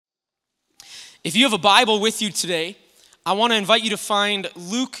If you have a Bible with you today, I want to invite you to find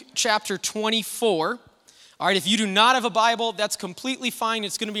Luke chapter 24. All right, if you do not have a Bible, that's completely fine.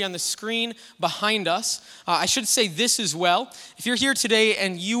 It's going to be on the screen behind us. I should say this as well. If you're here today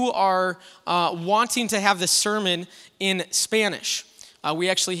and you are wanting to have the sermon in Spanish, we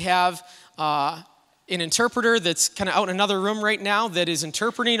actually have an interpreter that's kind of out in another room right now that is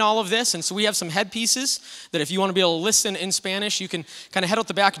interpreting all of this. And so we have some headpieces that if you want to be able to listen in Spanish, you can kind of head out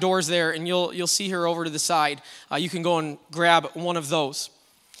the back doors there and you'll see her over to the side. You can go and grab one of those.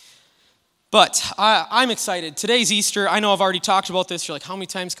 But I'm excited. Today's Easter. I know I've already talked about this. You're like, how many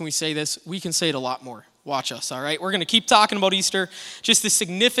times can we say this? We can say it a lot more. Watch us, all right? We're going to keep talking about Easter, just the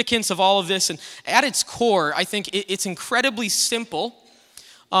significance of all of this. And at its core, I think it's incredibly simple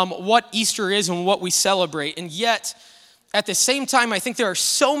what Easter is and what we celebrate. And yet, at the same time, I think there are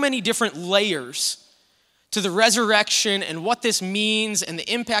so many different layers to the resurrection and what this means and the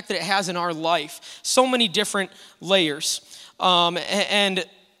impact that it has in our life. So many different layers. And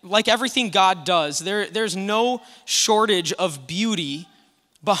like everything God does, there's no shortage of beauty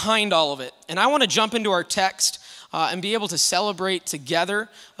behind all of it. And I want to jump into our text and be able to celebrate together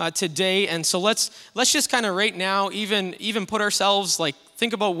today. And so let's just kind of right now even put ourselves, like,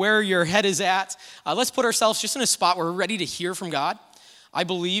 think about where your head is at. Let's put ourselves just in a spot where we're ready to hear from God. I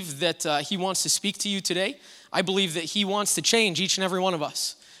believe that He wants to speak to you today. I believe that He wants to change each and every one of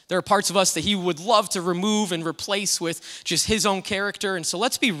us. There are parts of us that He would love to remove and replace with just His own character. And so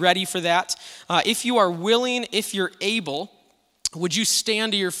let's be ready for that. If you are willing, if you're able, would you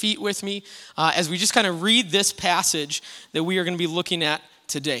stand to your feet with me as we just kind of read this passage that we are going to be looking at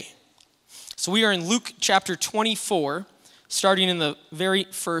today. So we are in Luke chapter 24, starting in the very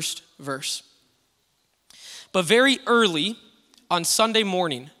first verse. But very early on Sunday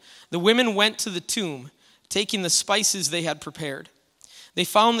morning, the women went to the tomb, taking the spices they had prepared. They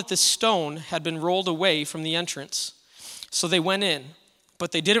found that the stone had been rolled away from the entrance. So they went in,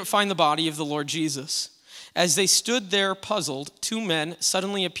 but they didn't find the body of the Lord Jesus. As they stood there puzzled, two men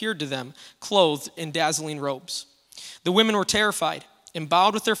suddenly appeared to them, clothed in dazzling robes. The women were terrified and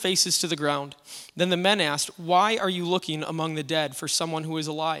bowed with their faces to the ground. Then the men asked, "Why are you looking among the dead for someone who is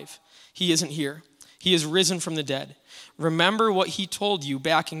alive? He isn't here. He is risen from the dead. Remember what he told you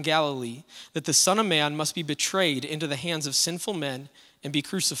back in Galilee, that the Son of Man must be betrayed into the hands of sinful men and be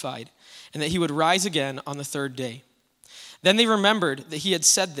crucified, and that he would rise again on the third day." Then they remembered that he had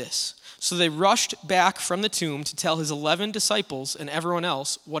said this. So they rushed back from the tomb to tell his 11 disciples and everyone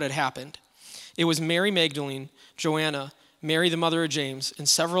else what had happened. It was Mary Magdalene, Joanna, Mary the mother of James, and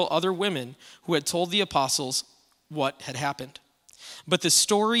several other women who had told the apostles what had happened. But the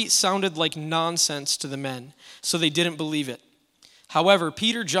story sounded like nonsense to the men, so they didn't believe it. However,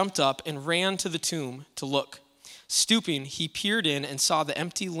 Peter jumped up and ran to the tomb to look. Stooping, he peered in and saw the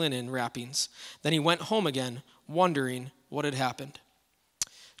empty linen wrappings. Then he went home again, wondering what had happened.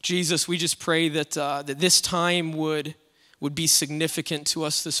 Jesus, we just pray that this time would be significant to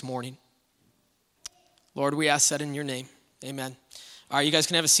us this morning. Lord, we ask that in your name. Amen. All right, you guys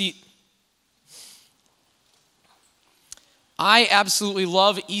can have a seat. I absolutely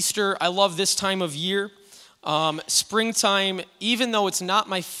love Easter. I love this time of year. Springtime, even though it's not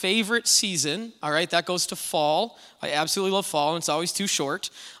my favorite season, all right, that goes to fall. I absolutely love fall, and it's always too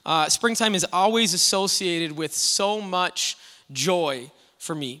short. Springtime is always associated with so much joy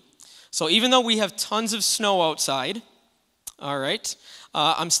for me. So even though we have tons of snow outside, all right,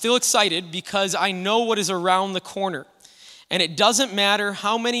 I'm still excited because I know what is around the corner. And it doesn't matter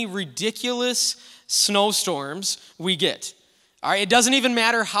how many ridiculous snowstorms we get. All right, it doesn't even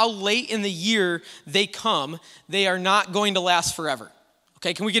matter how late in the year they come, they are not going to last forever.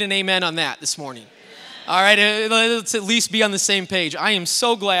 Okay, can we get an amen on that this morning? All right, let's at least be on the same page. I am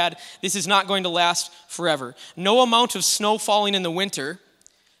so glad this is not going to last forever. No amount of snow falling in the winter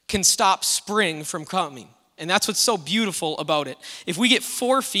can stop spring from coming. And that's what's so beautiful about it. If we get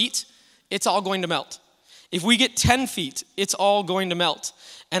 4 feet, it's all going to melt. If we get 10 feet, it's all going to melt.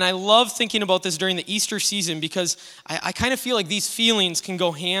 And I love thinking about this during the Easter season because I kind of feel like these feelings can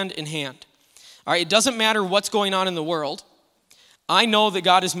go hand in hand. All right, it doesn't matter what's going on in the world. I know that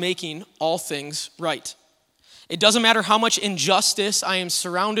God is making all things right. It doesn't matter how much injustice I am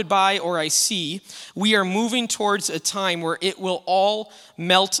surrounded by or I see, we are moving towards a time where it will all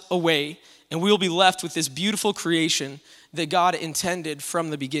melt away and we will be left with this beautiful creation that God intended from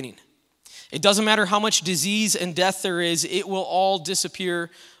the beginning. It doesn't matter how much disease and death there is, it will all disappear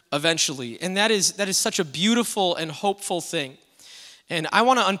eventually. And that is such a beautiful and hopeful thing. And I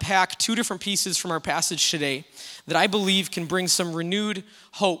want to unpack 2 different pieces from our passage today that I believe can bring some renewed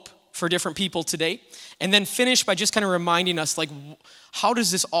hope for different people today, and then finish by just kind of reminding us, like, how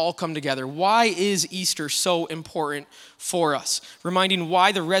does this all come together? Why is Easter so important for us? Reminding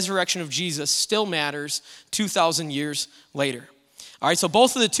why the resurrection of Jesus still matters 2,000 years later. All right, so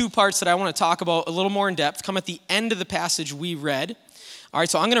both of the two parts that I want to talk about a little more in depth come at the end of the passage we read. All right,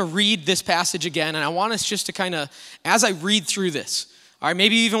 so I'm going to read this passage again, and I want us just to kind of, as I read through this, all right,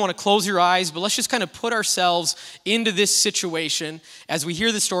 maybe you even want to close your eyes, but let's just kind of put ourselves into this situation. As we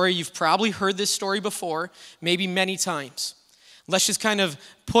hear the story, you've probably heard this story before, maybe many times. Let's just kind of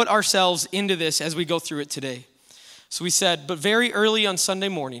put ourselves into this as we go through it today. So we said, but very early on Sunday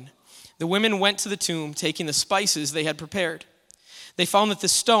morning, the women went to the tomb, taking the spices they had prepared. They found that the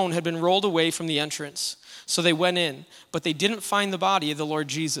stone had been rolled away from the entrance. So they went in, but they didn't find the body of the Lord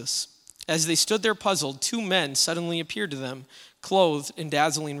Jesus. As they stood there puzzled, two men suddenly appeared to them, clothed in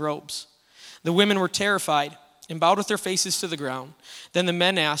dazzling robes. The women were terrified and bowed with their faces to the ground. Then the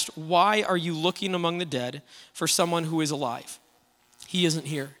men asked, "Why are you looking among the dead for someone who is alive? He isn't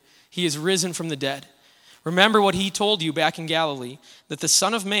here. He is risen from the dead. Remember what he told you back in Galilee, that the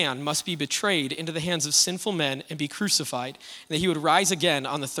Son of Man must be betrayed into the hands of sinful men and be crucified, and that he would rise again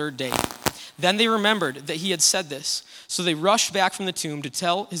on the third day." Then they remembered that he had said this. So they rushed back from the tomb to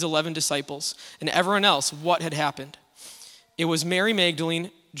tell his 11 disciples and everyone else what had happened. It was Mary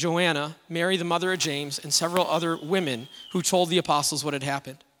Magdalene, Joanna, Mary the mother of James, and several other women who told the apostles what had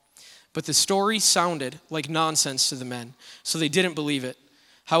happened. But the story sounded like nonsense to the men, so they didn't believe it.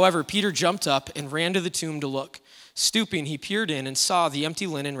 However, Peter jumped up and ran to the tomb to look. Stooping, he peered in and saw the empty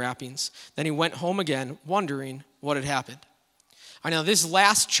linen wrappings. Then he went home again, wondering what had happened. All right, now this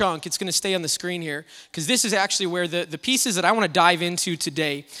last chunk, it's going to stay on the screen here, because this is actually where the pieces that I want to dive into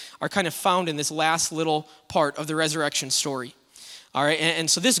today are kind of found in this last little part of the resurrection story. All right,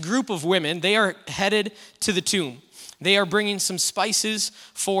 and so this group of women, they are headed to the tomb. They are bringing some spices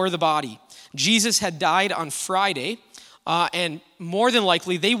for the body. Jesus had died on Friday, and more than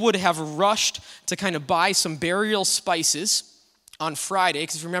likely, they would have rushed to kind of buy some burial spices on Friday,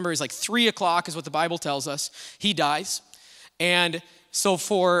 because remember, it's like 3 o'clock is what the Bible tells us. He dies. And so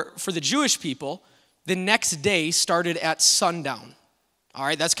for the Jewish people, the next day started at sundown. All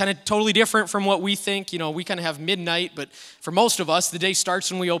right, that's kind of totally different from what we think. You know, we kind of have midnight, but for most of us, the day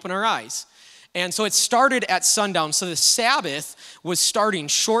starts when we open our eyes. And so it started at sundown. So the Sabbath was starting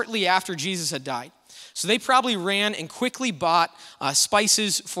shortly after Jesus had died. So they probably ran and quickly bought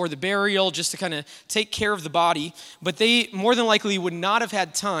spices for the burial just to kind of take care of the body. But they more than likely would not have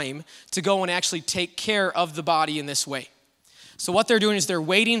had time to go and actually take care of the body in this way. So what they're doing is they're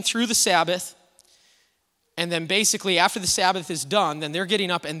waiting through the Sabbath, and then basically after the Sabbath is done, then they're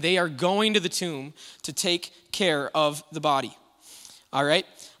getting up and they are going to the tomb to take care of the body. All right?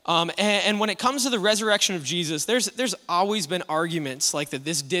 And when it comes to the resurrection of Jesus, there's always been arguments like that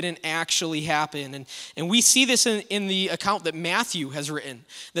this didn't actually happen. And we see this in the account that Matthew has written,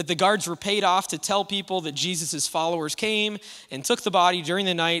 that the guards were paid off to tell people that Jesus' followers came and took the body during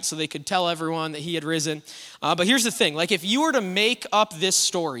the night so they could tell everyone that he had risen. But here's the thing, like if you were to make up this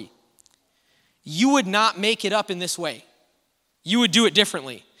story, you would not make it up in this way. You would do it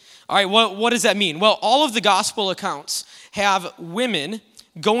differently. All right, what does that mean? Well, all of the gospel accounts have women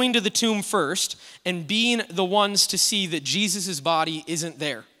going to the tomb first and being the ones to see that Jesus' body isn't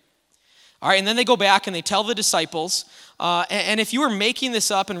there. All right, and then they go back and they tell the disciples, and if you were making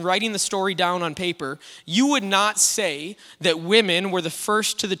this up and writing the story down on paper, you would not say that women were the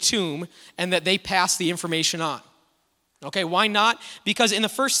first to the tomb and that they passed the information on. Okay, why not? Because in the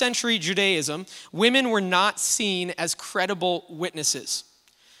first century Judaism, women were not seen as credible witnesses.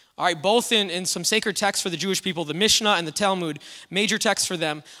 All right, both in some sacred texts for the Jewish people, the Mishnah and the Talmud, major texts for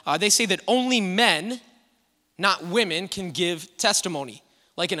them, they say that only men, not women, can give testimony.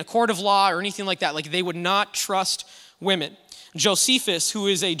 Like in a court of law or anything like that, like they would not trust women. Josephus, who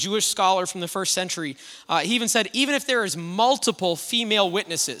is a Jewish scholar from the first century, he even said, even if there is multiple female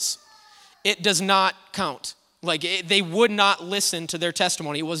witnesses, it does not count. Like they would not listen to their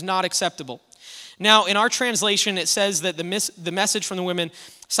testimony. It was not acceptable. Now, in our translation, it says that the message from the women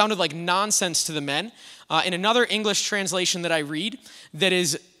sounded like nonsense to the men. In another English translation that I read, that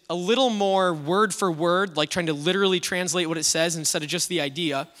is a little more word for word, like trying to literally translate what it says instead of just the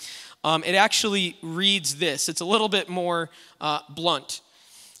idea, it actually reads this. It's a little bit more blunt.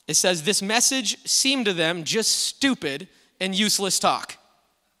 It says, "This message seemed to them just stupid and useless talk."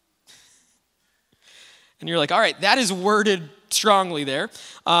 And you're like, all right, that is worded strongly there.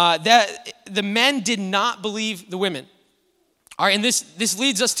 That the men did not believe the women. All right, and this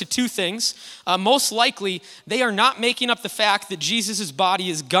leads us to two things. Most likely, they are not making up the fact that Jesus' body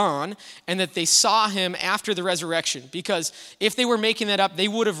is gone and that they saw him after the resurrection. Because if they were making that up, they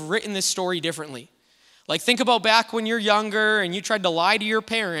would have written this story differently. Like, think about back when you're younger and you tried to lie to your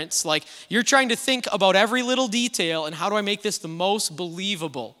parents. Like, you're trying to think about every little detail and how do I make this the most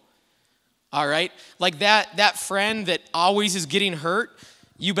believable? All right? Like that friend that always is getting hurt,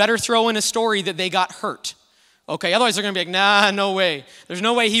 you better throw in a story that they got hurt. Okay, otherwise they're going to be like, nah, no way. There's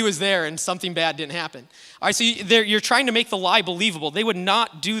no way he was there and something bad didn't happen. All right, so you're trying to make the lie believable. They would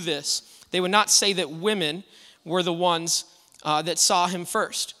not do this. They would not say that women were the ones that saw him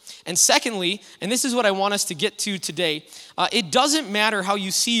first. And secondly, and this is what I want us to get to today, it doesn't matter how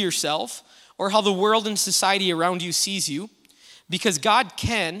you see yourself or how the world and society around you sees you, because God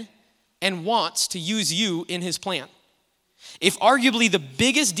can and wants to use you in his plan. If arguably the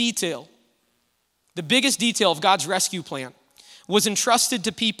biggest detail of God's rescue plan was entrusted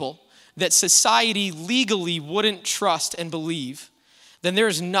to people that society legally wouldn't trust and believe, then there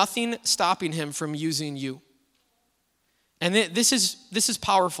is nothing stopping him from using you. And this is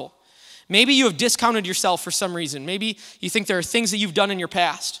powerful. Maybe you have discounted yourself for some reason. Maybe you think there are things that you've done in your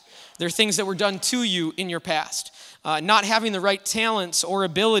past. There are things that were done to you in your past. Not having the right talents or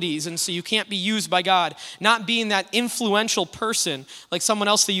abilities, and so you can't be used by God. Not being that influential person like someone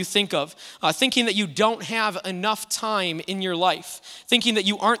else that you think of. Thinking that you don't have enough time in your life. Thinking that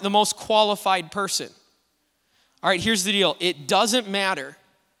you aren't the most qualified person. All right, here's the deal. It doesn't matter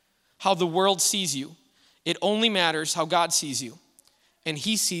how the world sees you. It only matters how God sees you. And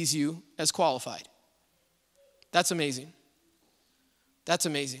he sees you as qualified. That's amazing. That's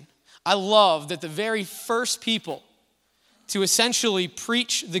amazing. I love that the very first people to essentially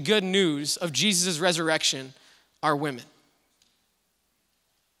preach the good news of Jesus' resurrection are women.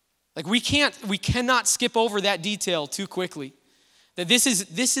 Like we cannot skip over that detail too quickly. That this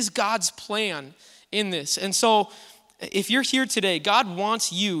is God's plan in this. And so if you're here today, God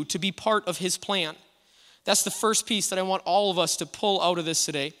wants you to be part of his plan. That's the first piece that I want all of us to pull out of this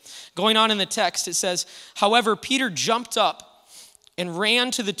today. Going on in the text, it says, however, Peter jumped up and ran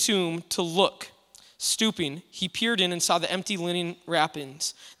to the tomb to look. Stooping, he peered in and saw the empty linen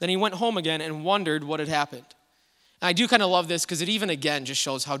wrappings. Then he went home again and wondered what had happened. And I do kind of love this because it even again just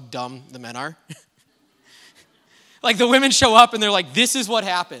shows how dumb the men are. Like the women show up and they're like, this is what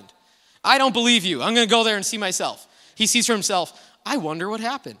happened. I don't believe you. I'm going to go there and see myself. He sees for himself, I wonder what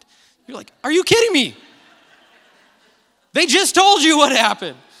happened. You're like, are you kidding me? They just told you what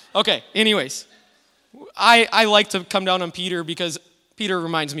happened. Okay, anyways. I like to come down on Peter because Peter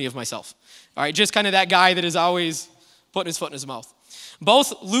reminds me of myself. All right, just kind of that guy that is always putting his foot in his mouth.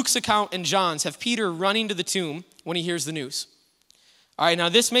 Both Luke's account and John's have Peter running to the tomb when he hears the news. All right, now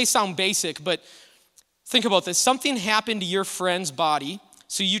this may sound basic, but think about this. Something happened to your friend's body,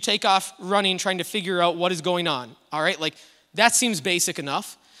 so you take off running trying to figure out what is going on. All right, like that seems basic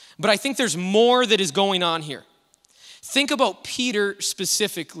enough, but I think there's more that is going on here. Think about Peter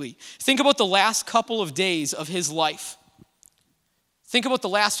specifically. Think about the last couple of days of his life. Think about the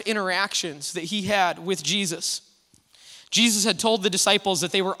last interactions that he had with Jesus. Jesus had told the disciples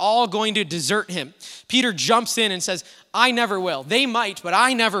that they were all going to desert him. Peter jumps in and says, I never will. They might, but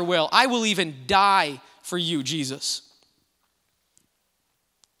I never will. I will even die for you, Jesus.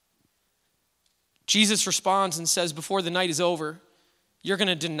 Jesus responds and says, before the night is over, you're going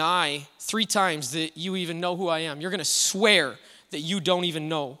to deny 3 times that you even know who I am. You're going to swear that you don't even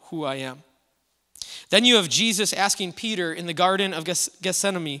know who I am. Then you have Jesus asking Peter in the Garden of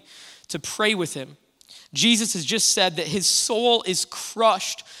Gethsemane to pray with him. Jesus has just said that his soul is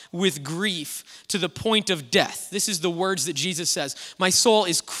crushed with grief to the point of death. This is the words that Jesus says. My soul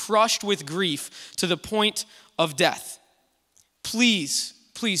is crushed with grief to the point of death. Please,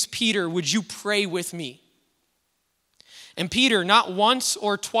 Peter, would you pray with me? And Peter, not once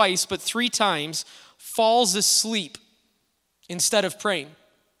or twice, but 3 times, falls asleep instead of praying.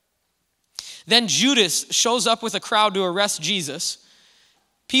 Then Judas shows up with a crowd to arrest Jesus.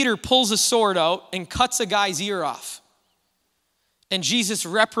 Peter pulls a sword out and cuts a guy's ear off. And Jesus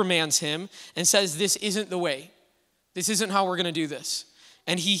reprimands him and says, this isn't the way. This isn't how we're going to do this.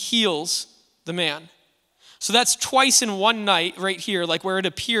 And he heals the man. So that's twice in one night right here, like where it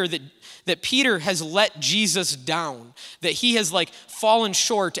appeared that Peter has let Jesus down, that he has like fallen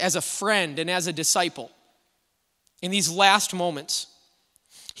short as a friend and as a disciple. In these last moments,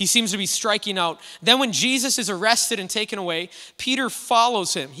 he seems to be striking out. Then when Jesus is arrested and taken away, Peter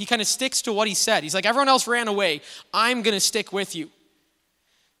follows him. He kind of sticks to what he said. He's like, everyone else ran away. I'm going to stick with you.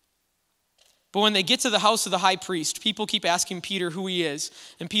 But when they get to the house of the high priest, people keep asking Peter who he is.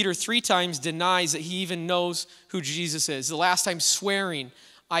 And Peter 3 times denies that he even knows who Jesus is. The last time swearing,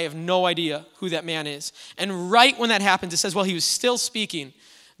 I have no idea who that man is. And right when that happens, it says, while he was still speaking,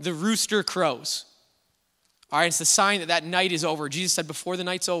 the rooster crows. All right, it's the sign that that night is over. Jesus said, before the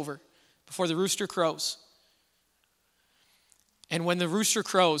night's over, before the rooster crows. And when the rooster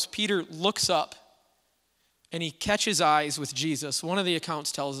crows, Peter looks up and he catches eyes with Jesus. One of the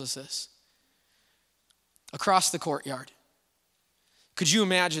accounts tells us this. Across the courtyard. Could you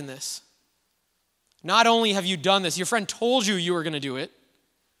imagine this? Not only have you done this, your friend told you you were going to do it.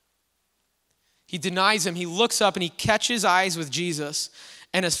 He denies him. He looks up and he catches eyes with Jesus.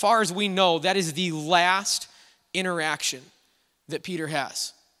 And as far as we know, that is the last interaction that Peter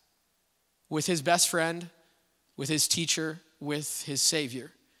has with his best friend, with his teacher, with his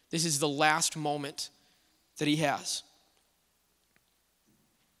Savior. This is the last moment that he has.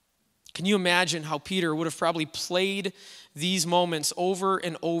 Can you imagine how Peter would have probably played these moments over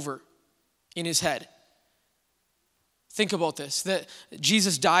and over in his head? Think about this, that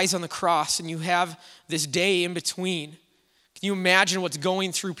Jesus dies on the cross and you have this day in between. Can you imagine what's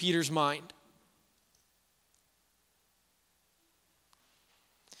going through Peter's mind?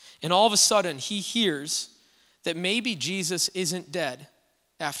 And all of a sudden, he hears that maybe Jesus isn't dead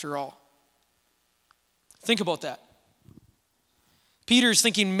after all. Think about that. Peter's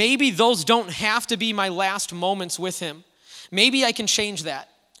thinking, maybe those don't have to be my last moments with him. Maybe I can change that.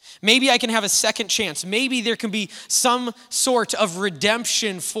 Maybe I can have a second chance. Maybe there can be some sort of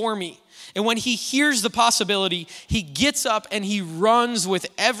redemption for me. And when he hears the possibility, he gets up and he runs with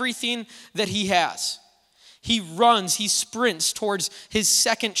everything that he has. He runs, he sprints towards his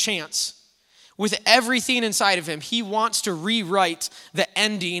second chance. With everything inside of him, he wants to rewrite the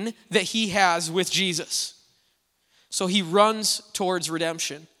ending that he has with Jesus. So he runs towards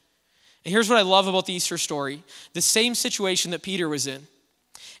redemption. And here's what I love about the Easter story. The same situation that Peter was in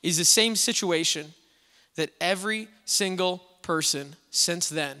is the same situation that every single person since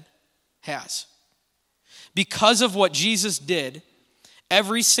then has. Because of what Jesus did,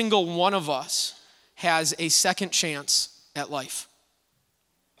 every single one of us has a second chance at life.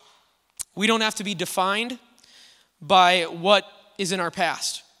 We don't have to be defined by what is in our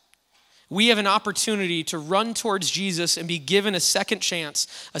past. We have an opportunity to run towards Jesus and be given a second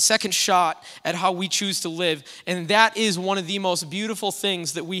chance, a second shot at how we choose to live. And that is one of the most beautiful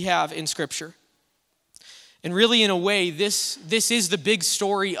things that we have in Scripture. And really, in a way, this is the big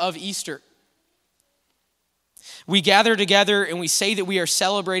story of Easter. We gather together and we say that we are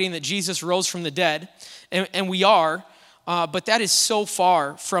celebrating that Jesus rose from the dead, and we are, but that is so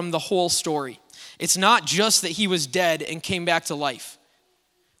far from the whole story. It's not just that he was dead and came back to life.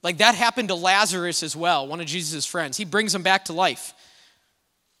 Like that happened to Lazarus as well, one of Jesus' friends. He brings him back to life.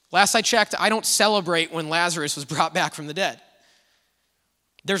 Last I checked, I don't celebrate when Lazarus was brought back from the dead.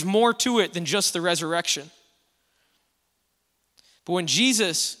 There's more to it than just the resurrection. But when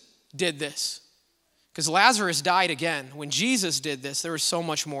Jesus did this, because Lazarus died again, when Jesus did this, there was so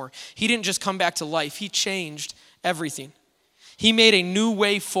much more. He didn't just come back to life, he changed everything. He made a new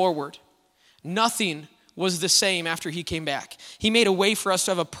way forward. Nothing was the same after he came back. He made a way for us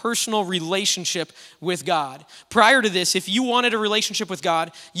to have a personal relationship with God. Prior to this, if you wanted a relationship with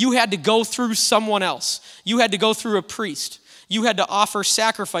God, you had to go through someone else. You had to go through a priest. You had to offer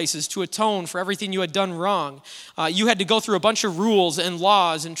sacrifices to atone for everything you had done wrong. You had to go through a bunch of rules and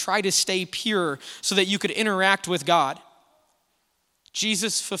laws and try to stay pure so that you could interact with God.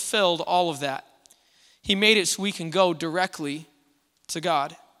 Jesus fulfilled all of that. He made it so we can go directly to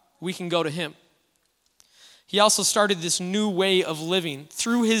God. We can go to him. He also started this new way of living.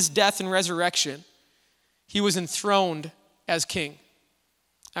 Through his death and resurrection, he was enthroned as king.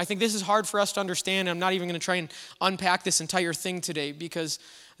 I think this is hard for us to understand. I'm not even going to try and unpack this entire thing today because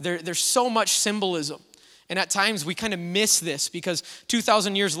there's so much symbolism. And at times we kind of miss this because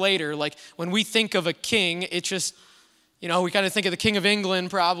 2,000 years later, like when we think of a king, it just, we kind of think of the King of England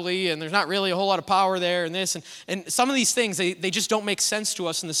probably, and there's not really a whole lot of power there and this. And some of these things, they just don't make sense to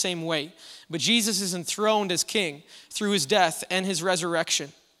us in the same way. But Jesus is enthroned as king through his death and his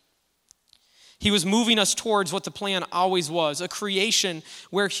resurrection. He was moving us towards what the plan always was, a creation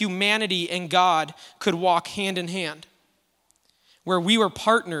where humanity and God could walk hand in hand, where we were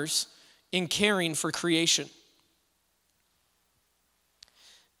partners in caring for creation.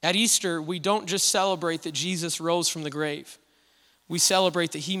 At Easter, we don't just celebrate that Jesus rose from the grave. We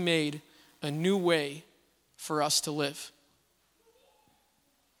celebrate that he made a new way for us to live.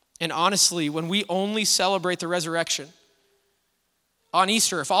 And honestly, when we only celebrate the resurrection on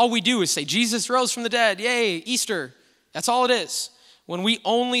Easter, if all we do is say, Jesus rose from the dead, yay, Easter, that's all it is. when we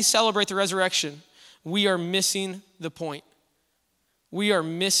only celebrate the resurrection, we are missing the point. We are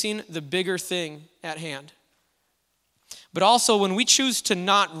missing the bigger thing at hand. But also, when we choose to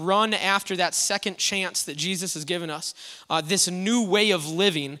not run after that second chance that Jesus has given us, this new way of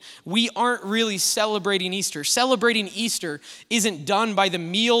living, we aren't really celebrating Easter. Celebrating Easter isn't done by the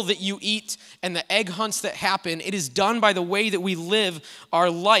meal that you eat and the egg hunts that happen. It is done by the way that we live our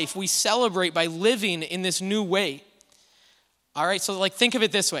life. We celebrate by living in this new way. All right, so think of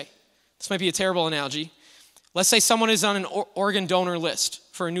it this way. This might be a terrible analogy. Let's say someone is on an organ donor list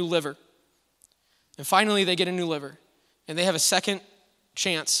for a new liver. And finally, they get a new liver. And they have a second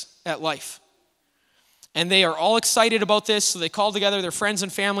chance at life. And they are all excited about this, so they call together their friends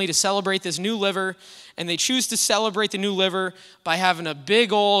and family to celebrate this new liver, and they choose to celebrate the new liver by having a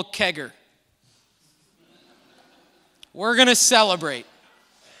big old kegger. We're going to celebrate.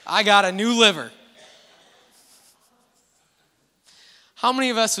 I got a new liver. How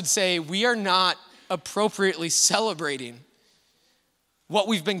many of us would say we are not appropriately celebrating what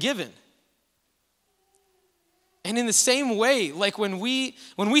we've been given? And in the same way, when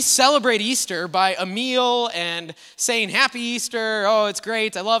we celebrate Easter by a meal and saying Happy Easter, oh, it's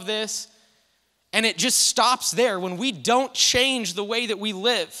great, I love this, and it just stops there, when we don't change the way that we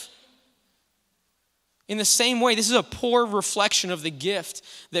live, in the same way, this is a poor reflection of the gift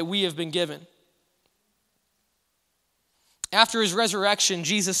that we have been given. After his resurrection,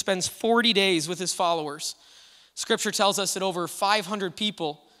 Jesus spends 40 days with his followers. Scripture tells us that over 500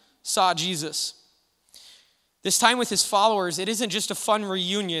 people saw Jesus. This time with his followers, it isn't just a fun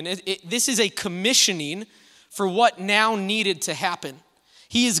reunion. This is a commissioning for what now needed to happen.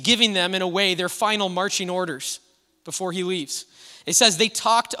 He is giving them, in a way, their final marching orders before he leaves. It says they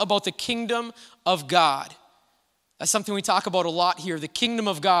talked about the kingdom of God. That's something we talk about a lot here. The kingdom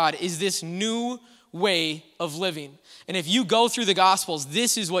of God is this new way of living. And if you go through the Gospels,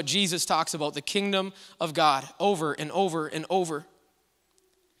 this is what Jesus talks about, the kingdom of God, over and over and over.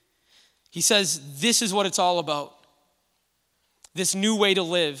 He says, this is what it's all about. This new way to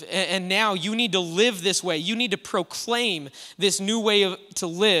live. And now you need to live this way. You need to proclaim this new way to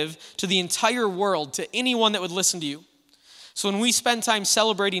live to the entire world, to anyone that would listen to you. So when we spend time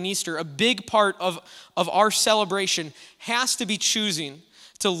celebrating Easter, a big part of our celebration has to be choosing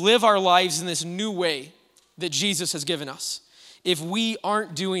to live our lives in this new way that Jesus has given us. If we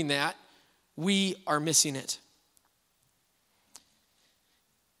aren't doing that, we are missing it.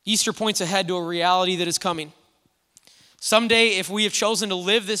 Easter points ahead to a reality that is coming. Someday, if we have chosen to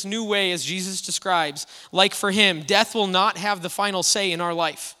live this new way as Jesus describes, like for him, death will not have the final say in our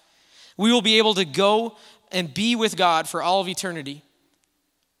life. We will be able to go and be with God for all of eternity.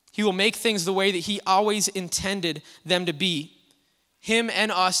 He will make things the way that he always intended them to be. Him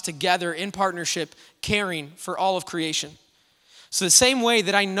and us together in partnership, caring for all of creation. So the same way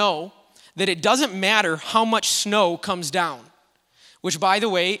that I know that it doesn't matter how much snow comes down, which, by the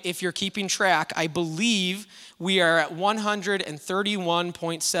way, if you're keeping track, I believe we are at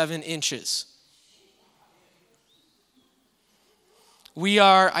 131.7 inches. We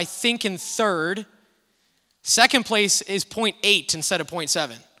are, I think, in third. Second place is 0.8 instead of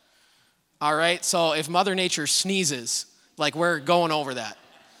 0.7. All right, so if Mother Nature sneezes, we're going over that.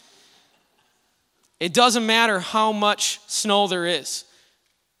 It doesn't matter how much snow there is.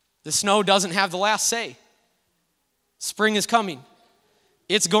 The snow doesn't have the last say. Spring is coming.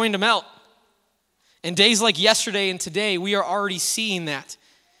 It's going to melt. And days like yesterday and today, we are already seeing that.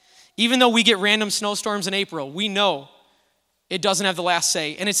 Even though we get random snowstorms in April, we know it doesn't have the last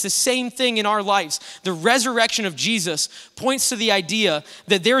say. And it's the same thing in our lives. The resurrection of Jesus points to the idea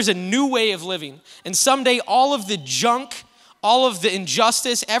that there is a new way of living. And someday all of the junk, all of the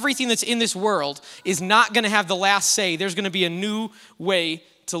injustice, everything that's in this world is not going to have the last say. There's going to be a new way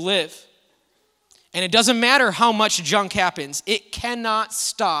to live. And it doesn't matter how much junk happens. It cannot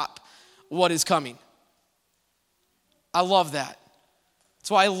stop what is coming. I love that. That's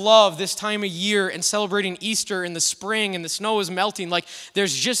why I love this time of year and celebrating Easter in the spring and the snow is melting.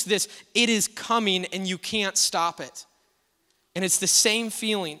 There's just this, it is coming and you can't stop it. And it's the same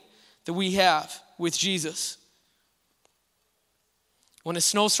feeling that we have with Jesus. When a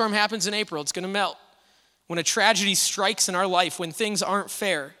snowstorm happens in April, it's going to melt. When a tragedy strikes in our life, when things aren't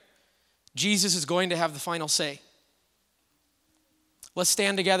fair, Jesus is going to have the final say. Let's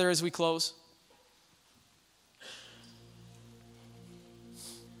stand together as we close.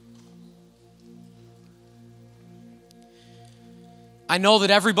 I know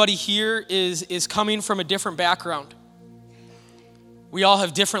that everybody here is coming from a different background. We all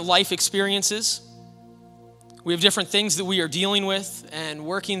have different life experiences. We have different things that we are dealing with and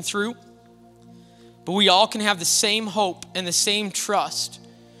working through. But but we all can have the same hope and the same trust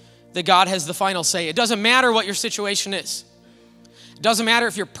that God has the final say. It doesn't matter what your situation is. It doesn't matter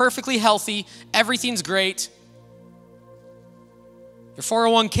if you're perfectly healthy, everything's great, your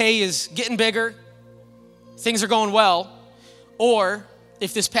 401k is getting bigger, things are going well, or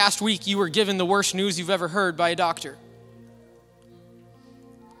if this past week you were given the worst news you've ever heard by a doctor.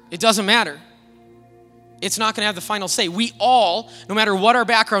 It doesn't matter. It's not going to have the final say. We all, no matter what our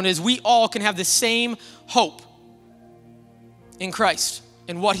background is, we all can have the same hope in Christ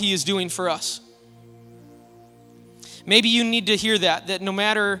and what he is doing for us. Maybe you need to hear that no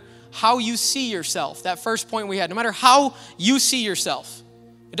matter how you see yourself, that first point we had, no matter how you see yourself,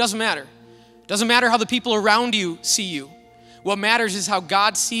 it doesn't matter. It doesn't matter how the people around you see you. What matters is how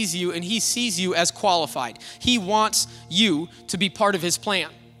God sees you, and he sees you as qualified. He wants you to be part of his plan.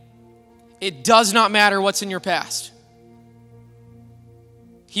 It does not matter what's in your past.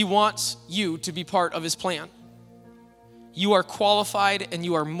 He wants you to be part of his plan. You are qualified and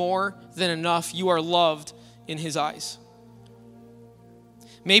you are more than enough. You are loved in his eyes.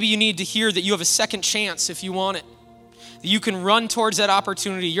 Maybe you need to hear that you have a second chance if you want it. That you can run towards that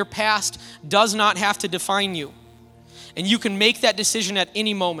opportunity. Your past does not have to define you. And you can make that decision at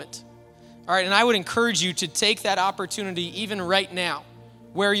any moment. All right, and I would encourage you to take that opportunity even right now,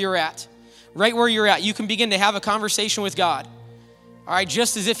 where you're at. Right where you're at, you can begin to have a conversation with God. All right,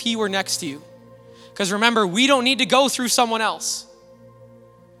 just as if he were next to you. Because remember, we don't need to go through someone else.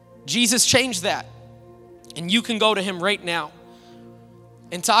 Jesus changed that. And you can go to him right now.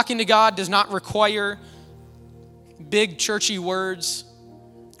 And talking to God does not require big churchy words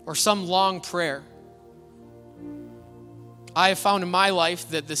or some long prayer. I have found in my life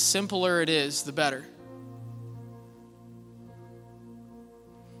that the simpler it is, the better.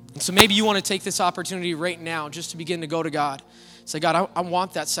 And so maybe you want to take this opportunity right now just to begin to go to God. Say, God, I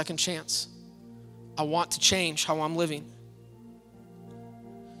want that second chance. I want to change how I'm living.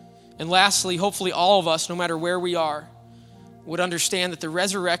 And lastly, hopefully all of us, no matter where we are, would understand that the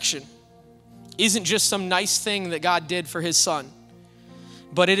resurrection isn't just some nice thing that God did for his son,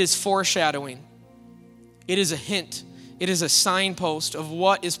 but it is foreshadowing. It is a hint. It is a signpost of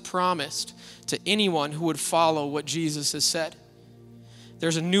what is promised to anyone who would follow what Jesus has said.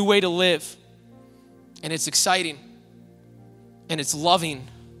 There's a new way to live, and it's exciting, and it's loving,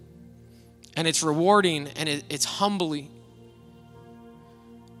 and it's rewarding, and it's humbly.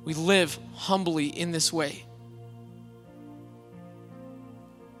 We live humbly in this way.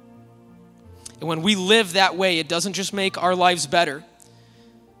 And when we live that way, it doesn't just make our lives better.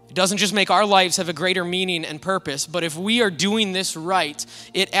 It doesn't just make our lives have a greater meaning and purpose, but if we are doing this right,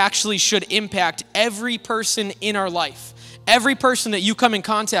 it actually should impact every person in our life. Every person that you come in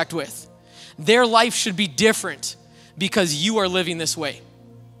contact with, their life should be different because you are living this way.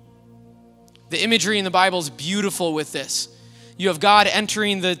 The imagery in the Bible is beautiful with this. You have God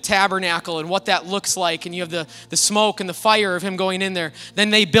entering the tabernacle and what that looks like, and you have the smoke and the fire of him going in there.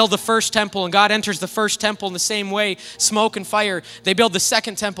 Then they build the first temple, and God enters the first temple in the same way, smoke and fire. They build the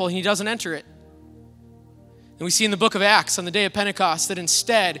second temple, and he doesn't enter it. And we see in the book of Acts on the day of Pentecost that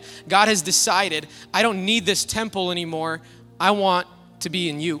instead, God has decided, I don't need this temple anymore. I want to be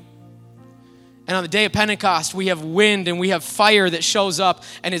in you. And on the day of Pentecost, we have wind and we have fire that shows up,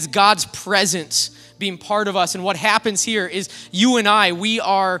 and it's God's presence being part of us. And what happens here is you and I, we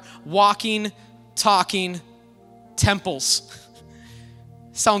are walking, talking temples.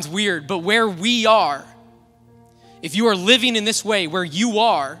 Sounds weird, but where we are, if you are living in this way, where you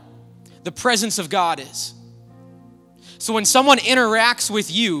are, the presence of God is. So when someone interacts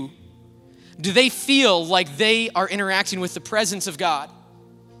with you, do they feel like they are interacting with the presence of God?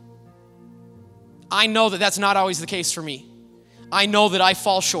 I know that that's not always the case for me. I know that I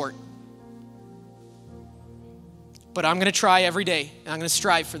fall short. But I'm going to try every day, and I'm going to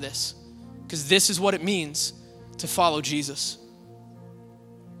strive for this, because this is what it means to follow Jesus.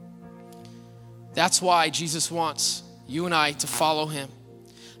 That's why Jesus wants you and I to follow him.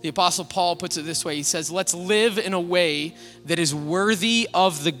 The Apostle Paul puts it this way. He says, let's live in a way that is worthy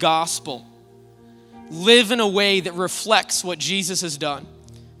of the gospel. Live in a way that reflects what Jesus has done.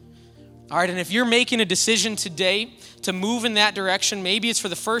 All right, and if you're making a decision today to move in that direction, maybe it's for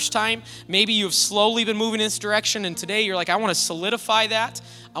the first time, maybe you've slowly been moving in this direction, and today you're like, I want to solidify that.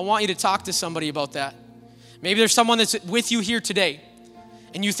 I want you to talk to somebody about that. Maybe there's someone that's with you here today,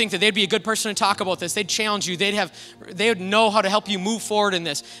 and you think that they'd be a good person to talk about this. They'd challenge you. They would know how to help you move forward in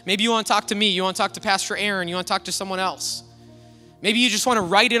this. Maybe you want to talk to me. You want to talk to Pastor Aaron. You want to talk to someone else. Maybe you just want to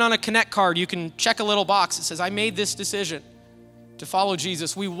write it on a Connect card. You can check a little box that says, I made this decision to follow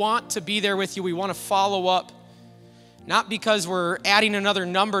Jesus. We want to be there with you. We want to follow up, not because we're adding another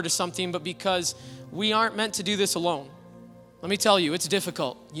number to something, but because we aren't meant to do this alone. Let me tell you, it's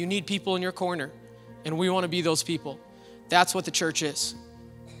difficult. You need people in your corner, and we want to be those people. That's what the church is.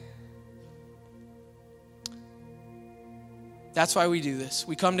 That's why we do this.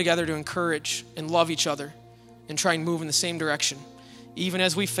 We come together to encourage and love each other and try and move in the same direction. Even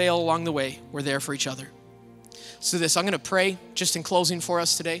as we fail along the way, we're there for each other. So I'm going to pray just in closing for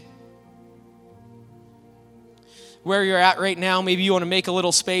us today. Where you're at right now, maybe you want to make a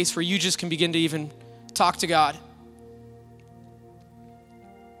little space where you just can begin to even talk to God.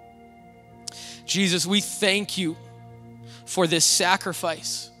 Jesus, we thank you for this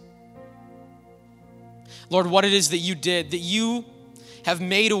sacrifice. Lord, what it is that you did, that you have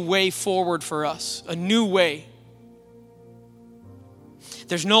made a way forward for us, a new way.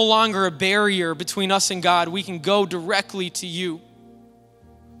 There's no longer a barrier between us and God. We can go directly to you.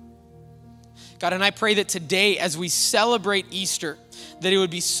 God, and I pray that today as we celebrate Easter, that it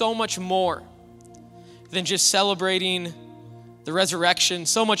would be so much more than just celebrating the resurrection,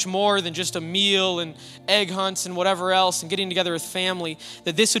 so much more than just a meal and egg hunts and whatever else and getting together with family,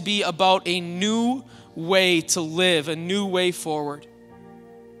 that this would be about a new way to live, a new way forward.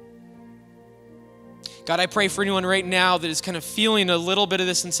 God, I pray for anyone right now that is kind of feeling a little bit of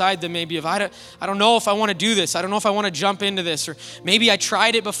this inside them, maybe of, I don't know if I want to do this. I don't know if I want to jump into this. Or maybe I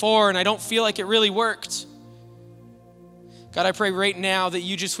tried it before and I don't feel like it really worked. God, I pray right now that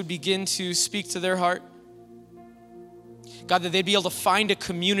you just would begin to speak to their heart. God, that they'd be able to find a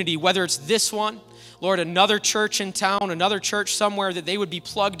community, whether it's this one, Lord, another church in town, another church somewhere that they would be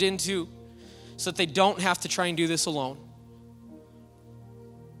plugged into so that they don't have to try and do this alone.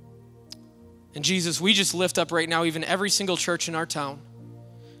 And Jesus, we just lift up right now even every single church in our town.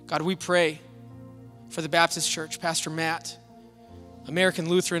 God, we pray for the Baptist Church, Pastor Matt, American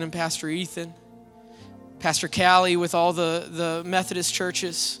Lutheran and Pastor Ethan, Pastor Callie with all the Methodist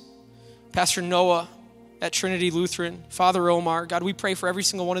churches, Pastor Noah at Trinity Lutheran, Father Omar. God, we pray for every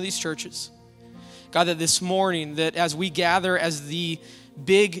single one of these churches. God, that this morning, that as we gather as the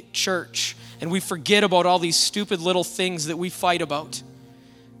big church and we forget about all these stupid little things that we fight about,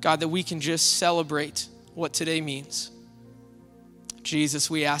 God, that we can just celebrate what today means. Jesus,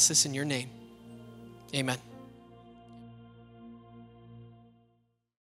 we ask this in your name. Amen.